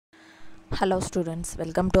Hello students,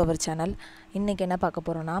 welcome to our channel. இன்னைக்கு என்ன பார்க்க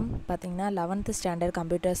போறோம்னா பாத்தீங்கன்னா 11th standard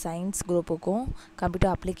computer science குரூப்புக்கும் computer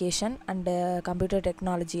application and computer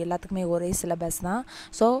technology எல்லாத்துக்குமே ஒரே syllabus தான்.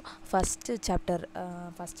 So first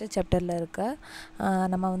chapterல இருக்க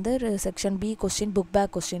நம்ம வந்து section B question book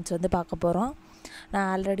back questions வந்து பார்க்க போறோம். நான்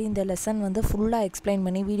ஆல்ரெடி இந்த லெசன் வந்து ஃபுல்லா எக்ஸ்பிளைன்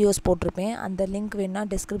பண்ணி வீடியோஸ் போட்டுருப்பேன். அந்த லிங்க் வேணா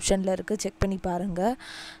டிஸ்கிரிப்ஷன்ல இருக்கு, செக் பண்ணி பாருங்க.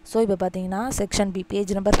 சோ இப்போ பாத்தீங்கன்னா செக்ஷன் B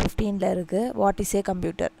பேஜ் நம்பர் 15ல இருக்கு வாட் இஸ் ஏ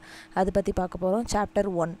கம்ப்யூட்டர் அது பத்தி பார்க்க போறோம். சாப்டர்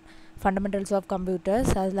 1 ஃபண்டமெண்டல்ஸ் ஆஃப்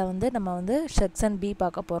கம்ப்யூட்டர்ஸ் அதுல வந்து நம்ம வந்து செக்ஷன் B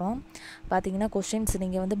பார்க்க போறோம். பாத்தீங்கன்னா क्वेश्चंस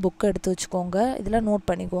நீங்க வந்து புக் எடுத்து வச்சுக்கோங்க, இதெல்லாம் நோட்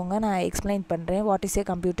பண்ணிக்கோங்க. நான் எக்ஸ்பிளைன் பண்றேன். வாட் இஸ் ஏ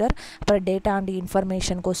கம்ப்யூட்டர், அப்புறம் டேட்டா அண்ட்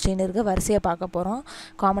இன்ஃபர்மேஷன் क्वेश्चन இருக்கு, வரிசையா பார்க்க போறோம்.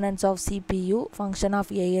 Components of CPU, function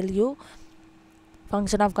of ALU,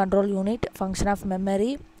 function of control unit, function of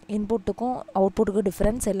memory, inputக்கும் outputக்கு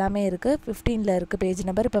difference எல்லாமே இருக்கு. 15ல இருக்கு பேஜ்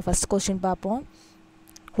நம்பர். இப்போ ஃபர்ஸ்ட் क्वेश्चन பாப்போம்.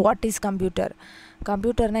 What is computer?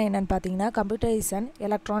 கம்ப்யூட்டர்னா என்னன்னு பாத்தீங்கன்னா computer is an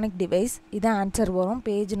electronic device. இது ஆன்சர் வரும்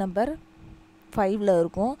பேஜ் நம்பர் 5ல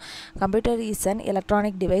இருக்கும். Computer is an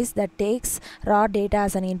electronic device that takes raw data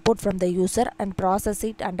as an input from the user and process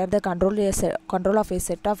it under the control of a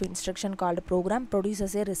set of instruction called program,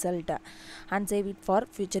 produces a result and save it for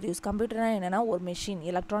future use. கம்ப்யூட்டர்னா என்னன்னா ஒரு machine,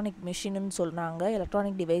 electronic மெஷின்னு சொல்றாங்க,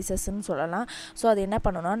 electronic டிவைசஸ்ன்னு சொல்லலாம். So அது என்ன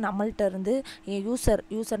பண்ணும்னா நம்மள்ட்ட இருந்து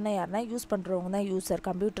யூசர்னா யாருன்னா யூஸ் பண்றவங்க தான் யூசர்,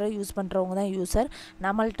 கம்ப்யூட்டரை யூஸ் பண்றவங்க தான் யூசர்.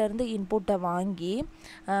 நம்மள்ட்ட இருந்து இன்புட்டை வாங்கி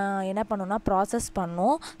என்ன பண்ணும்னா ப்ராசஸ்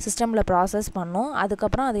பண்ணும், சிஸ்டம்ல ப்ராசஸ் பண்ணும்.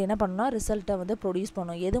 அதுக்கப்புறம் அது என்ன பண்ணும்னா ரிசல்ட்டை வந்து ப்ரொடியூஸ்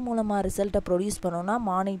பண்ணும். எது மூலமா ரிசல்ட்டை ப்ரொடியூஸ் பண்ணும்னா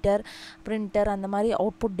மானிட்டர், பிரிண்டர் அந்த மாதிரி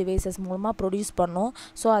அவுட்புட் டிவைசஸ் மூலமா ப்ரொடியூஸ் பண்ணும்.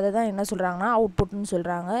 ஸோ அதை தான் என்ன சொல்றாங்கன்னா அவுட்புட்னு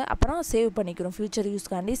சொல்றாங்க. அப்புறம் சேவ் பண்ணிக்கிறோம், ஃபியூச்சர்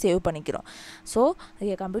யூஸ்க்காண்டி சேவ் பண்ணிக்கிறோம். So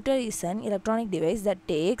a computer is an electronic device that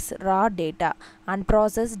takes raw data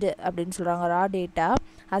unprocessed அப்படின்னு சொல்றாங்க. raw data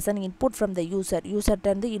as an input from the userட்ட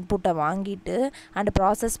இருந்து இன்புட்டை வாங்கிட்டு and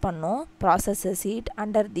processes it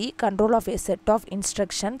under the control of a set of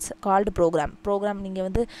instructions called program. நீங்க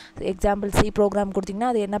வந்து example C program கொடுத்தீங்கன்னா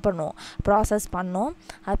அது என்ன பண்ணும், ப்ராசஸ் பண்ணும்.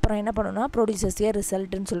 அப்புறம் என்ன பண்ணும்னா produces a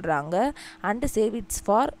result ன்னு சொல்றாங்க and save it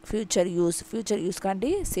for future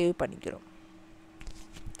யூஸ்க்காண்டி save பண்ணிக்கிறோம்.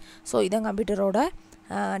 ஸோ இதான் கம்ப்யூட்டரோட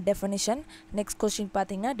டெஃபினிஷன். நெக்ஸ்ட் கொஸ்டின்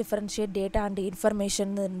பார்த்தீங்கன்னா டிஃபரன்ஷியேட் டேட்டா அண்ட்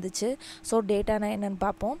இன்ஃபர்மேஷன் இருந்துச்சு. ஸோ டேட்டானா என்னன்னு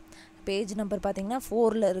பார்ப்போம். பேஜ் நம்பர் பார்த்தீங்கன்னா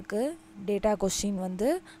 4ல இருக்கு. டேட்டா கொஸ்டின் வந்து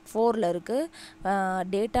 4ல இருக்கு.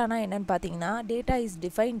 டேட்டானா என்னன்னு பார்த்தீங்கன்னா data is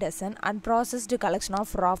defined as an unprocessed collection of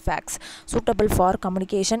raw facts suitable for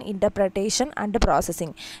communication, interpretation and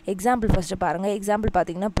processing. Example first பாருங்க. எக்ஸாம்பிள்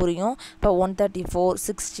பார்த்தீங்கன்னா புரியும். இப்போ 134,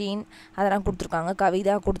 16 அதெல்லாம் கொடுத்துருக்காங்க,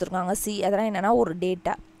 கவிதா கொடுத்துருக்காங்க, C அதெல்லாம் என்னன்னா ஒரு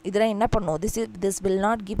டேட்டா. இதெல்லாம் என்ன பண்ணும், this will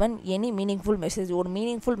not given any meaningful message. ஒரு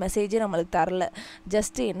மீனிங்ஃபுல் மெசேஜே நம்மளுக்கு தரல,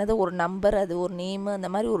 ஜஸ்ட் என்னது ஒரு நம்பர், அது ஒரு நேம், அந்த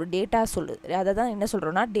மாதிரி ஒரு டேட்டா சொல்லு. அதை தான் என்ன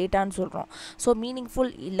சொல்கிறோன்னா டேட்டான்னு சொல்கிறோம். ஸோ மீனிங்ஃபுல்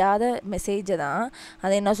இல்லாத மெசேஜை தான்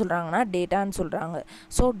அதை என்ன சொல்கிறாங்கன்னா டேட்டான்னு சொல்கிறாங்க.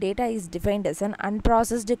 So data is defined as an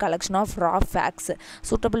unprocessed collection of raw facts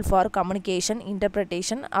suitable for communication,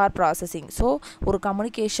 interpretation or processing. So ஒரு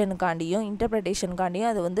கம்யூனிகேஷனுக்காண்டியும்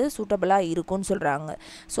இன்டர்பிரேஷனுக்காண்டியும் அது வந்து சூட்டபிளாக இருக்கும்னு சொல்கிறாங்க.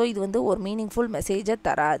 ஸோ இது வந்து ஒரு மீனிங்ஃபுல் மெசேஜை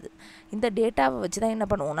தராது. இந்த டேட்டாவை வச்சு தான் என்ன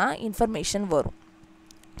பண்ணுவோம்னா இன்ஃபர்மேஷன் வரும்.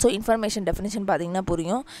 ஸோ இன்ஃபர்மேஷன் டெஃபினிஷன் பார்த்தீங்கன்னா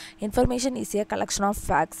புரியும். Information is a collection of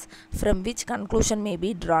facts from which conclusion may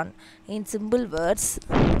be drawn. In simple words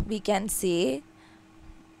we can say,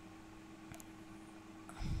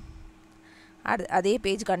 அதே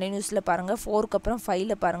பேஜ் கண்டினியூஸில் பாருங்கள். 4க்கு அப்புறம்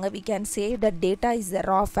 5ல பாருங்கள். we can say that data is the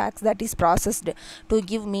raw facts that is processed to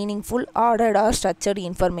give meaningful, ordered or structured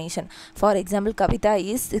information. For example, Kavita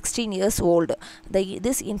is 16 years old.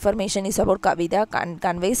 This information is about Kavita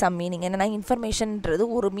convey some meaning. என்னன்னா இன்ஃபர்மேஷன்ன்றது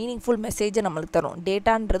ஒரு meaningful மெசேஜை நம்மளுக்கு தரும்,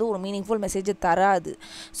 டேட்டான்றது ஒரு meaningful மெசேஜை தராது.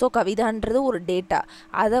 So கவிதான்றது ஒரு data,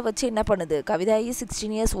 அதை வச்சு என்ன பண்ணுது, கவிதா இஸ்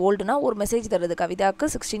 16 years oldனா ஒரு மெசேஜ் தருது,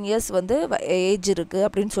 கவிதாவுக்கு 16 years வந்து ஏஜ் இருக்குது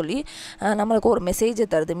அப்படின்னு சொல்லி நம்மளுக்கு ஒரு மெசேஜை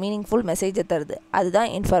தருது, மீனிங்ஃபுல் மெசேஜை தருது. அதுதான்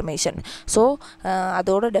இன்ஃபர்மேஷன். ஸோ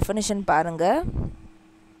அதோட டெஃபினிஷன் பாருங்க.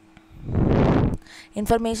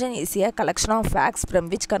 Information is a collection of facts from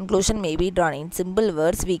which conclusion may be drawn. In simple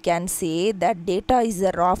words we can say that data is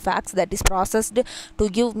the raw facts that is processed to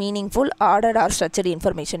give meaningful, ordered or structured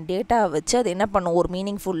information. Data வச்சு அது என்ன பண்ணும், ஒரு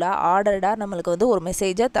மீனிங்ஃபுல்லாக ஆர்டர்டாக நம்மளுக்கு வந்து ஒரு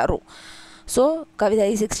மெசேஜை தரும். So Kavita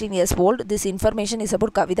is 16 years old. This information is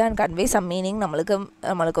about Kavita and convey some meaning.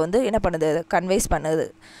 நம்மளுக்கு வந்து என்ன பண்ணுது, கன்வேஸ் பண்ணுது.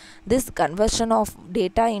 This conversion of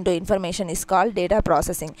data into information is called data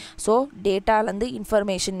processing. So டேட்டாலேருந்து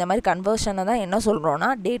information இந்த மாதிரி கன்வர்ஷனை தான் என்ன சொல்கிறோன்னா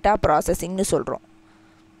டேட்டா ப்ராசஸிங்னு சொல்கிறோம்.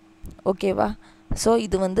 ஓகேவா? ஸோ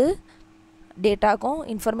இது வந்து டேட்டாக்கும்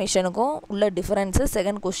இன்ஃபர்மேஷனுக்கும் உள்ள டிஃபரன்ஸு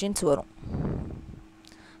செகண்ட் கொஸ்டின்ஸ் வரும்.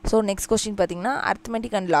 ஸோ நெக்ஸ்ட் கொஸ்டின் பார்த்திங்கன்னா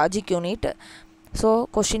arithmetic and logic unit. So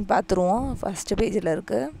question பார்த்துருவோம். ஃபஸ்ட்டு பேஜில்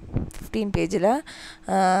இருக்குது. 15 பேஜில்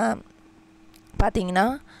பார்த்தீங்கன்னா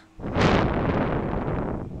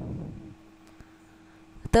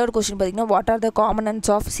தேர்ட் கொஸ்டின் பார்த்தீங்கன்னா what are the components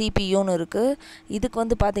of சிபியூன்னு இருக்குது. இதுக்கு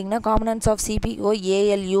வந்து பார்த்தீங்கன்னா components of CPU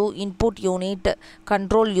ALU, input unit,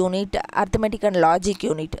 control unit, arithmetic and logic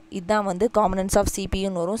unit. இதுதான் வந்து காம்பனன்ட்ஸ் ஆஃப்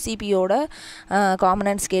சிபியூன்னு வரும். சிபியோட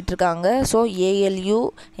காம்பனன்ட்ஸ் கேட்டிருக்காங்க. So ALU,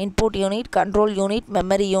 input unit, control unit,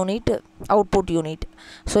 memory unit, output unit.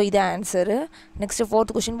 So இது answer. Next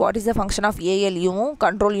fourth question what is the function of ஏஎல்யூவும்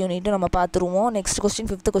control யூனிட்டும் நம்ம பார்த்துருவோம். Next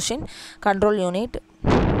question fifth question control unit.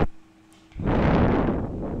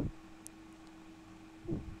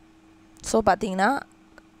 So பார்த்தீங்கன்னா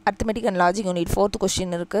arithmetic and logic unit fourth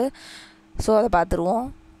question இருக்குது. So அதை பார்த்துருவோம்.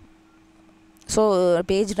 So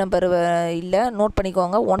page number இல்லை, note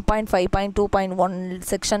பண்ணிக்கோங்க. 1.5.2.1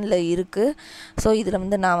 செக்ஷனில் இருக்குது. ஸோ இதில்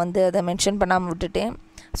வந்து நான் வந்து அதை மென்ஷன் பண்ணாமல் விட்டுட்டேன்.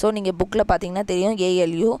 ஸோ நீங்கள் புக்கில் பார்த்தீங்கன்னா தெரியும்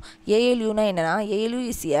ஏஎல்யூனா என்னென்னா ALU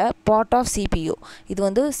is a part of CPU. இது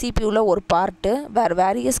வந்து சிபியூவில் ஒரு part where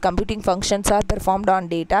various computing functions R performed on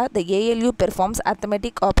data. The ALU performs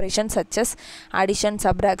arithmetic operation சச்சஸ் addition,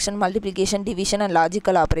 subtraction, multiplication, division and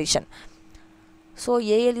logical operation. So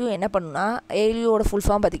ALU என்ன பண்ணுன்னா ஏஎல்யூவோட ஃபுல்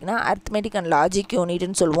ஃபார்ம் பார்த்திங்கன்னா arithmetic and logic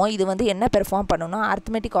யூனிட்னு சொல்லுவோம். இது வந்து என்ன பெர்ஃபார்ம் பண்ணணும்னா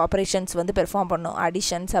அர்த்மெட்டிக் ஆப்ரேஷன்ஸ் வந்து perform பண்ணணும்.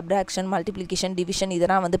 அடிஷன், சப்ராக்ஷன், மல்டிப்ளிகேஷன், டிவிஷன்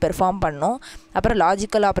இதெல்லாம் வந்து பெர்ஃபார்ம் பண்ணணும். அப்புறம்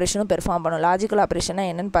லாஜிக்கல் ஆப்ரேஷனும் பெர்ஃபார்ம் பண்ணணும். லாஜிக்கல் ஆப்ரேஷன்னா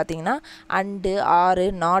என்னென்னு பார்த்தீங்கன்னா அண்டு, ஆறு,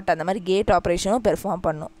 நாட் அந்த மாதிரி கேட் ஆப்ரேஷனும் பெர்ஃபார்ம்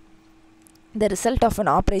பண்ணணும். The result of an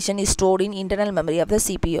operation is stored in internal memory of the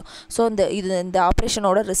CPU. So இந்த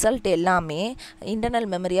ஆப்ரேஷனோட ரிசல்ட் எல்லாமே இன்டர்னல்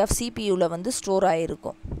மெமரி ஆஃப் சிபியூவில் வந்து ஸ்டோர்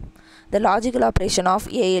ஆகிருக்கும். The logical operation of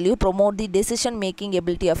ALU promote the decision making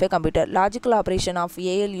ability of a computer. Logical operation of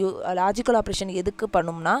ALU logical operation எதுக்கு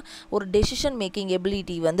பண்ணும்னா ஒரு decision making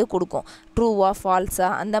ability வந்து கொடுக்கும். ட்ரூவா ஃபால்ஸா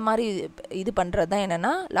அந்த மாதிரி இது பண்ணுறது தான்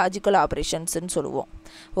என்னென்னா லாஜிக்கல் ஆப்ரேஷன்ஸ்ன்னு சொல்லுவோம்.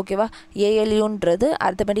 ஓகேவா? ஏஎல்யூன்றது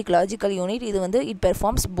அர்த்தமெட்டிக் லாஜிக்கல் யூனிட். இது வந்து it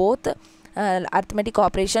performs both arithmetic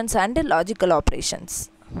operations and logical operations.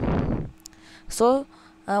 So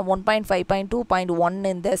 1.5.2.1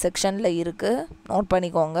 இந்த செக்ஷனில் இருக்குது, நோட்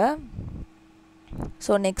பண்ணிக்கோங்க.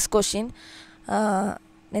 ஸோ நெக்ஸ்ட் கொஷின்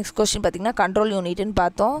பார்த்திங்கன்னா கண்ட்ரோல் யூனிட்னு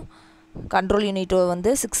பார்த்தோம். கண்ட்ரோல் யூனிட்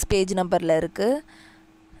வந்து 6 பேஜ் நம்பரில் இருக்குது.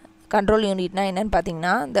 கண்ட்ரோல் யூனிட்னா என்னென்னு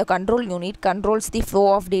பார்த்தீங்கன்னா the control unit controls the flow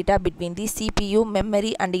of data between the CPU,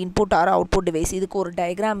 memory and input or output device. இதுக்கு ஒரு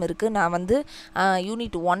டயக்ராம் இருக்குது. நான் வந்து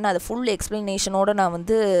யூனிட் 1 அது ஃபுல் எக்ஸ்ப்ளனேஷனோடு நான்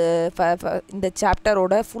வந்து இந்த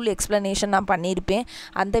சாப்டரோட ஃபுல் எக்ஸ்ப்ளனேஷன் நான் பண்ணியிருப்பேன்.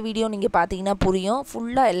 அந்த வீடியோ நீங்கள் பார்த்தீங்கன்னா புரியும்.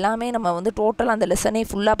 ஃபுல்லாக எல்லாமே நம்ம வந்து டோட்டலாக அந்த லெசனே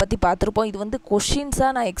ஃபுல்லாக பற்றி பார்த்துருப்போம். இது வந்து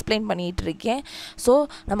கொஷின்ஸாக நான் எக்ஸ்பிளைன் பண்ணிகிட்டு இருக்கேன். ஸோ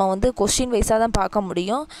நம்ம வந்து கொஷின் வைஸாக தான் பார்க்க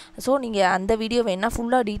முடியும். ஸோ நீங்கள் அந்த வீடியோ வேணால்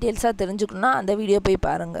ஃபுல்லாக டீட்டெயில்ஸாக தெரிஞ்சுக்கணுன்னா அந்த வீடியோ போய்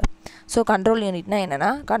பாருங்கள். ஸோ கண்ட்ரோல் யூனிட்னா என்னென்னா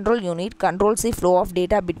control unit controls the flow of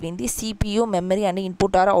data between the CPU, memory and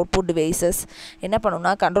input R output devices. என்ன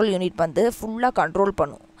பண்ணுன்னா கண்ட்ரோல் யூனிட் வந்து ஃபுல்லாக கண்ட்ரோல்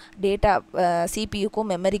பண்ணும். டேட்டா சிபியூக்கும்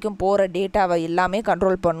மெமரிக்கும் போகிற டேட்டாவை எல்லாமே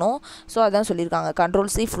கண்ட்ரோல் பண்ணும். ஸோ அதான் சொல்லியிருக்காங்க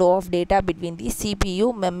controls the flow of data between the CPU,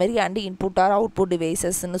 memory and input R output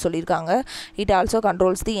டிவைசஸ்ன்னு சொல்லியிருக்காங்க. It also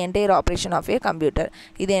controls the entire operation of A computer.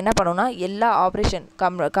 இது என்ன பண்ணுன்னா எல்லா ஆப்ரேஷன்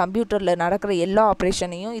கம்ப்யூட்டரில் நடக்கிற எல்லா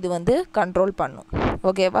ஆப்ரேஷனையும் இது வந்து கண்ட்ரோல் பண்ணும்.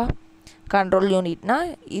 ஓகேவா? கண்ட்ரோல் யூனிட்னா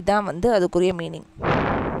இதுதான் வந்து அதுக்குரிய மீனிங்.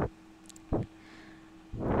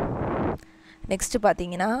 நெக்ஸ்ட்டு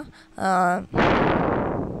பார்த்தீங்கன்னா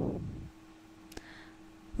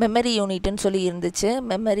மெமரி யூனிட்னு சொல்லி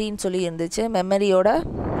இருந்துச்சு. மெமரியோட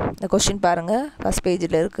இந்த கொஸ்டின் பாருங்கள், ஃபஸ்ட்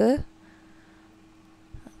பேஜில் இருக்குது.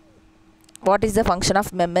 What is the function of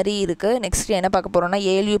memory இருக்குது. நெக்ஸ்ட் என்ன பார்க்க போகிறோம்னா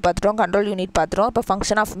ஏஎல்யூ பார்த்துட்டோம், கண்ட்ரோல் யூனிட் பார்த்துட்டோம். இப்போ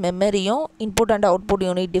function of மெமரியும் input and output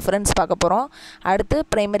unit difference பார்க்க போகிறோம். அடுத்து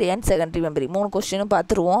ப்ரைமரி அண்ட் செகண்டரி மெமரி 3 கொஸ்டினும்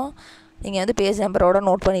பார்த்துருவோம். நீங்கள் வந்து பேஜ் நம்பரோட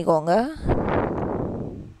நோட் பண்ணிக்கோங்க.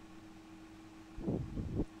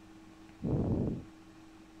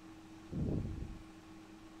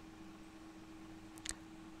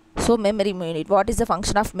 So memory unit what is the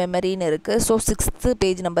function of மெமரின்னு இருக்குது. ஸோ 6th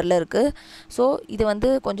பேஜ் நம்பரில் இருக்குது. ஸோ இது வந்து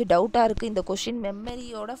கொஞ்சம் டவுட்டாக இருக்குது இந்த கொஷின்.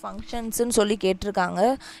 மெமரியோட ஃபங்க்ஷன்ஸுன்னு சொல்லி கேட்டிருக்காங்க.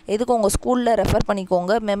 எதுக்கு உங்கள் ஸ்கூலில் ரெஃபர்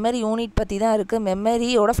பண்ணிக்கோங்க. மெமரி யூனிட் பற்றி தான் இருக்குது,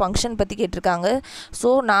 மெமரியோட ஃபங்க்ஷன் பற்றி கேட்டிருக்காங்க.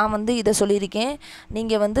 ஸோ நான் வந்து இதை சொல்லியிருக்கேன்.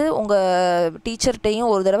 நீங்கள் வந்து உங்கள்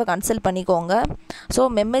டீச்சர்கிட்டையும் ஒரு தடவை கன்சல்ட் பண்ணிக்கோங்க. ஸோ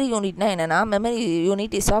மெமரி யூனிட்னா என்னென்னா memory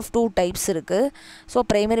unit is of 2 types இருக்குது. So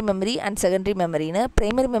primary memory and secondary மெமரின்னு.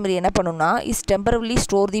 Primary memory என்ன பண்ணுன்னா is temporarily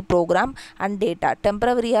store the program and data.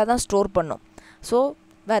 டெம்பரவரியாக தான் ஸ்டோர் பண்ணும். So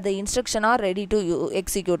where the instruction are ready to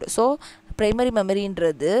execute. So primary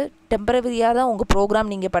மெமரின்றது டெம்பரவரியாக தான் உங்கள் program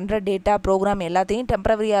நீங்கள் பண்ணுற data program எல்லாத்தையும்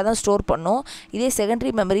டெம்பரவரியாக தான் ஸ்டோர் பண்ணும். இதே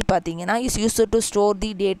செகண்டரி மெமரி பார்த்தீங்கன்னா is used to store the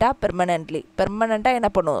data பெர்மனெண்ட்டாக என்ன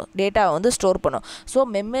பண்ணும், டேட்டாவை வந்து ஸ்டோர் பண்ணும். So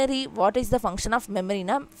memory, what is the function of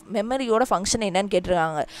மெமரினா, மெமரியோட function என்னன்னு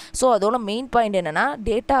கேட்டிருக்காங்க. ஸோ அதோட மெயின் பாயிண்ட் என்னென்னா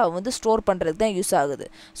டேட்டாவை வந்து ஸ்டோர் பண்ணுறதுக்கு தான் யூஸ் ஆகுது.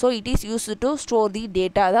 So it is used to store the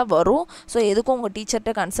data தான் வரும். ஸோ எதுக்கும் உங்கள்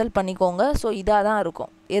டீச்சர்கிட்ட கன்சல்ட் பண்ணிக்கோங்க. ஸோ இதாக தான்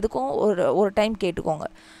இருக்கும், எதுக்கும் ஒரு டைம் கேட்டுக்கோங்க.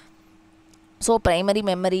 So primary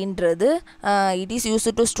மெமரின்றது it is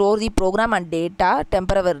used to store the program and data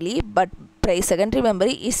டெம்பரவரிலி, but secondary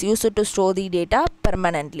memory is used to store the data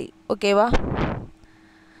permanently. ஓகேவா?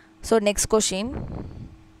 So next question,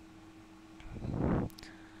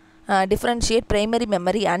 differentiate primary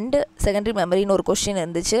memory and secondary மெமரின்னு ஒரு question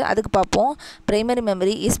இருந்துச்சு. அதுக்கு பார்ப்போம். Primary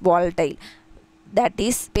memory is volatile, that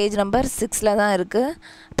is page number 6ல் தான் இருக்குது.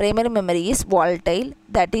 primary memory is volatile,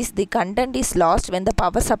 that is the content is lost when the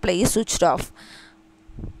power supply is switched off.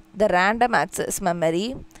 The random access memory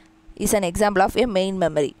is an example of a main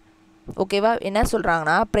memory. ஓகேவா? என்ன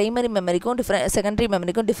சொல்கிறாங்கன்னா primary மெமரிக்கும் secondary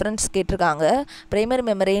மெமரிக்கும் difference கேட்டிருக்காங்க. Primary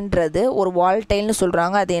மெமரின்றது ஒரு வால்டைல்னு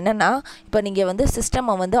சொல்கிறாங்க. அது என்னென்னா, இப்போ நீங்கள் வந்து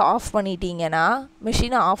சிஸ்டமை வந்து ஆஃப் பண்ணிட்டீங்கன்னா,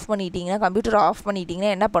 மிஷினை ஆஃப் பண்ணிட்டீங்கன்னா, கம்ப்யூட்டரை ஆஃப்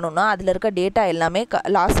பண்ணிட்டீங்கன்னா என்ன பண்ணணும்னா அதில் இருக்க டேட்டா எல்லாமே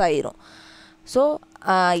லாஸ் ஆகிரும். ஸோ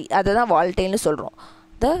அதை தான் வால்டைல்னு சொல்கிறோம்.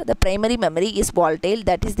 The primary memory is volatile,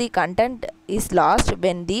 that is the content is lost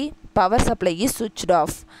when the power supply is switched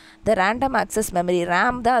off. The random access memory,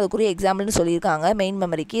 RAM தான் அதுக்குரிய எக்ஸாம்பிள்னு சொல்லியிருக்காங்க மெயின்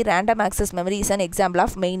மெமரிக்கு. random access memory is an example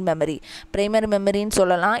of main memory. primary memoryன்னு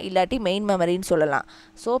சொல்லலாம், இல்லாட்டி main மெமரின்னு சொல்லலாம்.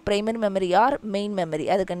 So primary memory R main memory,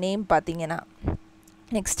 அதுக்கு name பார்த்தீங்கன்னா.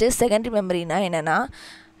 Next secondary மெமரினா என்னென்னா,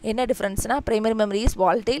 என்ன டிஃப்ரென்ஸ்னா primary memory is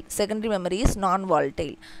volatile, secondary memory is நான்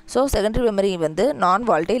வால்டைல். ஸோ செகண்டரி மெமரி வந்து நான்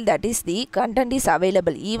volatile, that is the content is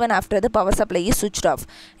available even after the power supply is சுவிட்ச் of.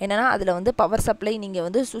 என்னென்னா அதில் வந்து பவர் சப்ளை நீங்கள்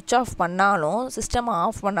வந்து சுவிட்ச் ஆஃப் பண்ணாலும், சிஸ்டம்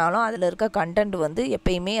ஆஃப் பண்ணாலும் அதில் இருக்க கண்டென்ட் வந்து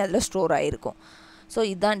எப்பயுமே அதில் ஸ்டோர் ஆகிருக்கும். ஸோ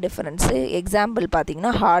இதுதான் டிஃப்ரென்ஸு. எக்ஸாம்பிள்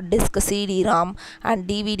பார்த்தீங்கன்னா hard disk, CD Ram and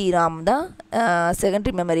DVD RAM தான்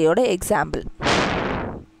செகண்டரி மெமரியோட எக்ஸாம்பிள்.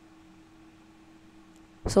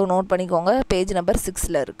 ஸோ நோட் பண்ணிக்கோங்க, பேஜ் நம்பர்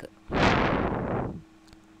 6ல் இருக்குது.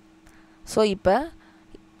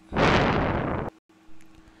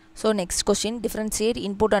 So next question, differentiate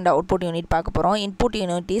input and output unit பார்க்க போகிறோம். Input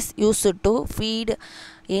unit is used to feet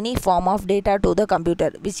any form of data to the computer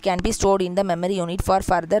which can be stored in the memory unit for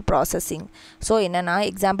further processing. So என்னென்னா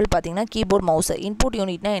example பார்த்தீங்கன்னா keyboard, mouse. Input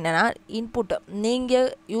யூனிட்னா என்னென்னா, input நீங்கள்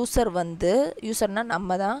யூசர்னால்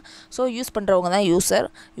நம்ம தான். So use பண்ணுறவங்க தான்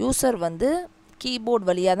user வந்து keyboard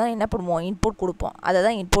வழியாக தான் என்ன பண்ணுவோம், இன்புட் கொடுப்போம். அதை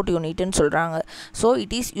தான் இன்புட் யூனிட்னு சொல்கிறாங்க. So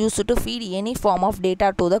it is used to feet any form of data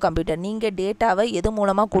to the computer. நீங்கள் டேட்டாவை எது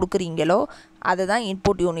மூலமாக கொடுக்குறீங்களோ அதை தான்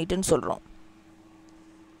இன்புட் யூனிட்னு சொல்கிறோம்.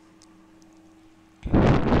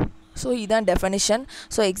 ஸோ இதுதான் definition.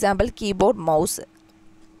 So example keyboard, mouse.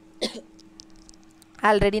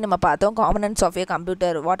 Already நம்ம பார்த்தோம் components of A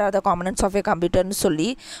computer, what are the components of ஏ கம்ப்யூட்டர்னு சொல்லி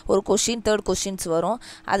ஒரு கொஷின், 3rd கொஷின்ஸ் வரும்.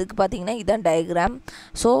 அதுக்கு பார்த்தீங்கன்னா இதான் டயக்ராம்.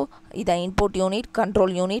 ஸோ இதான் input unit,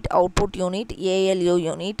 control unit, output unit, ALU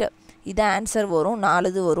unit. இதான் ஆன்சர் வரும்,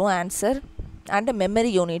 4 இது வரும் ஆன்சர். அண்ட்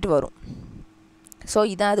மெமரி யூனிட் வரும். ஸோ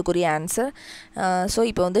இதான் அதுக்குரிய ஆன்சர். ஸோ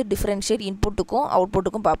இப்போ வந்து டிஃப்ரென்ஷியேட் இன்புட்டுக்கும்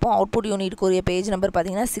அவுட்புட்டுக்கும் பார்ப்போம். அவுட்புட் யூனிட்டுக்குரிய பேஜ் நம்பர்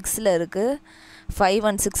பார்த்திங்கன்னா 6ல் இருக்குது. 5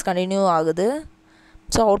 and 6 கண்டினியூ ஆகுது.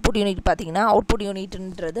 ஸோ அவுட்புட் யூனிட் பார்த்திங்கன்னா, அவுட்புட்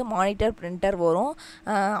யூனிட்ன்றது மானிட்டர், பிரிண்டர் வரும்.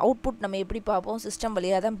 அவுட்புட் நம்ம எப்படி பார்ப்போம், சிஸ்டம்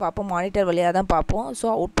வழியாக தான் பார்ப்போம், மானிட்டர் வழியாக தான் பார்ப்போம். So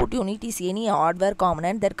output unit is any hardware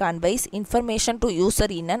component that conveys information to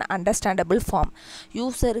user in an understandable form.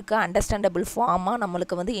 யூசருக்கு understandable ஃபார்மாக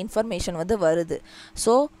நம்மளுக்கு வந்து இன்ஃபர்மேஷன் வந்து வருது.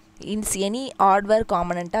 ஸோ இன்ஸ் எனி ஹார்ட்வேர்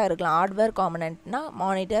காம்பனண்ட்டாக இருக்கலாம். ஹார்ட்வேர் காம்பனண்ட்னால்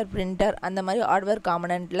மானிட்டர், பிரிண்டர் அந்த மாதிரி ஹார்ட்வேர்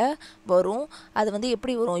காம்பனண்ட்டில் வரும். அது வந்து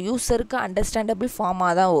எப்படி வரும், யூசருக்கு அண்டர்ஸ்டாண்டபிள்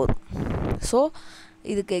ஃபார்மாக தான் வரும். ஸோ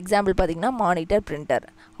இதுக்கு எக்ஸாம்பிள் பார்த்திங்கன்னா மானிட்டர், பிரிண்டர்.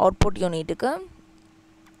 அவுட்புட் யூனிட்டுக்கு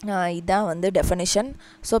இதுதான் வந்து டெஃபினிஷன்.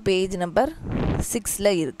 ஸோ பேஜ் நம்பர் 6ல்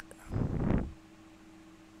இருக்குது.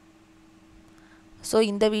 ஸோ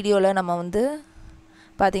இந்த வீடியோவில் நம்ம வந்து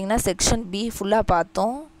பார்த்திங்கன்னா செக்ஷன் பி ஃபுல்லாக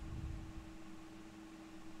பார்த்தோம்.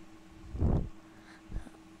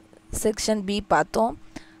 செக்ஷன் பி பார்த்தோம்,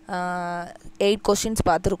 8 கொஷின்ஸ்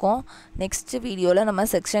பார்த்துருக்கோம். நெக்ஸ்ட் வீடியோவில் நம்ம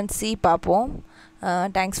செக்ஷன் சி பார்ப்போம்.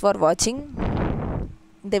 தேங்க்ஸ் ஃபார் வாட்சிங்.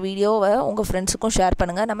 இந்த வீடியோவை உங்கள் ஃப்ரெண்ட்ஸுக்கும் ஷேர்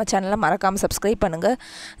பண்ணுங்கள். நம்ம சேனலை மறக்காமல் சப்ஸ்கிரைப் பண்ணுங்கள்.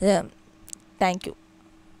 தேங்க்யூ.